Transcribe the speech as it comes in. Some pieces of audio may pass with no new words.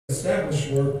established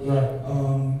work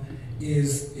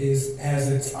has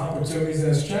its opportunities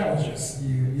and its challenges.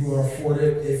 You are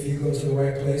afforded, if you go to the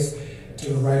right place,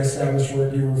 to the right established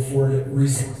work, you are afforded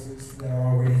resources that are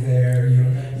already there. You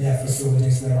have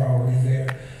facilities that are already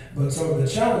there. But some of the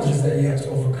challenges that you have to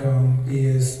overcome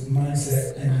is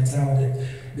mindset and mentality,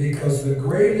 because the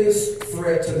greatest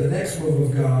threat to the next move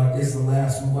of God is the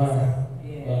last move of God.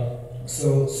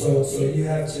 So you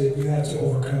have to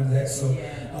overcome that.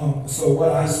 So what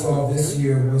I saw this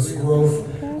year was growth,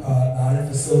 not in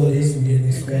facilities. We didn't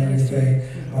expand anything,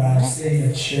 but I've seen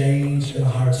a change in the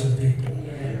hearts of the people,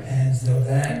 and so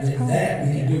that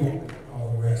we can do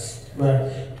all the rest.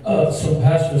 Right. Some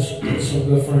pastors, some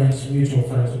good friends, mutual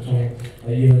friends between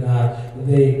you and I,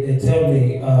 they tell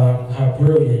me how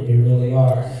brilliant you really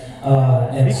are.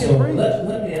 And so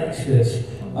let me ask this.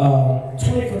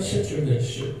 21st century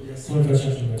ministry. 21st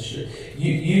century ministry.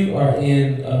 You are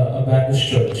in a Baptist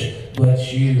church,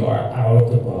 but you are out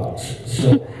of the box.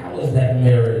 So how is that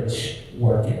marriage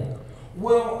working?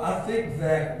 Well, I think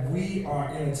that we are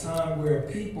in a time where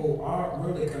people aren't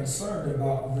really concerned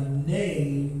about the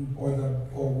name or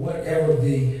whatever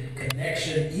the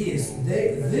connection is.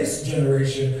 This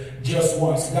generation just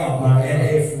wants God. And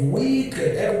if we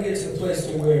could ever get to the place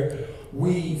to where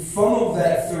we funnel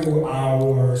that through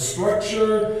our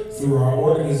structure, through our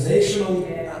organizational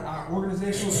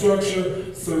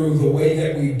structure, through the way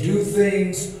that we do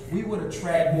things, we would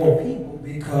attract more people,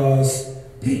 because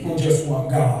people just want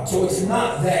God. So it's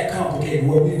not that complicated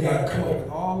where we've got to come up with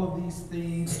all of these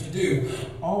things to do.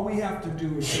 All we have to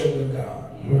do is show them God.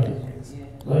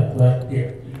 Right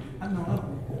here. I know.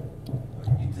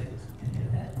 You take it.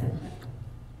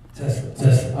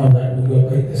 Test it. All right, we're going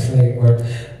to make this thing work.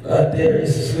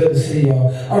 Darius, it's good to see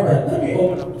y'all. All right, let me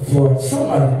open up the floor.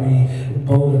 Somebody be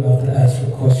bold enough to ask a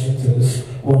question to this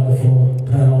wonderful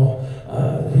panel.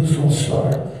 Who's going to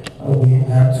start? We don't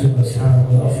have too much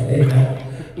time left. Amen.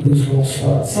 Who's going to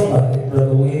start? Somebody,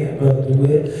 Brother Wynn, Brother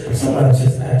DeWitt. Somebody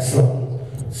just ask something.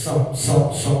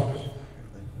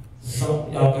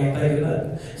 Y'all can't think of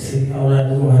nothing. See, all right,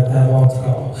 we're going to have altar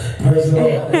call. Praise the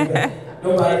Lord.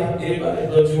 Nobody, anybody,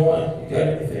 Brother Juwan, you got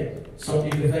anything? Something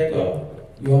you can think of?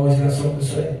 You always got something to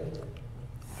say.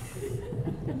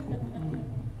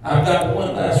 I've got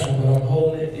one last one, but I'm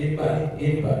holding it.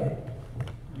 Anybody?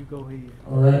 You go ahead.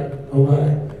 All right,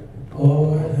 nobody?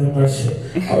 Oh, have mercy.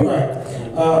 All right.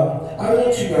 I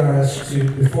want you guys to,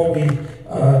 before we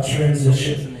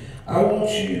transition, I want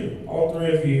you, all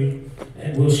three of you,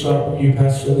 and we'll start with you,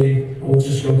 Pastor Lee, and we'll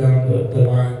just go down the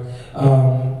line.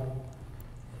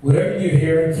 Whatever you're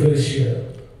hearing for this year,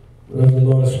 whatever the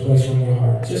Lord has placed on your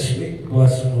heart, just speak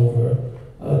blessing over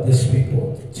this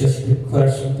people. Just declare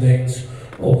some things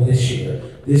over this year.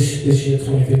 This year,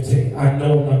 2015. I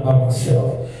know I'm not by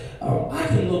myself. I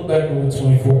can look back over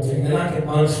 2014, and I can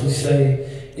honestly say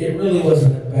it really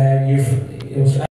wasn't a bad year for me. It was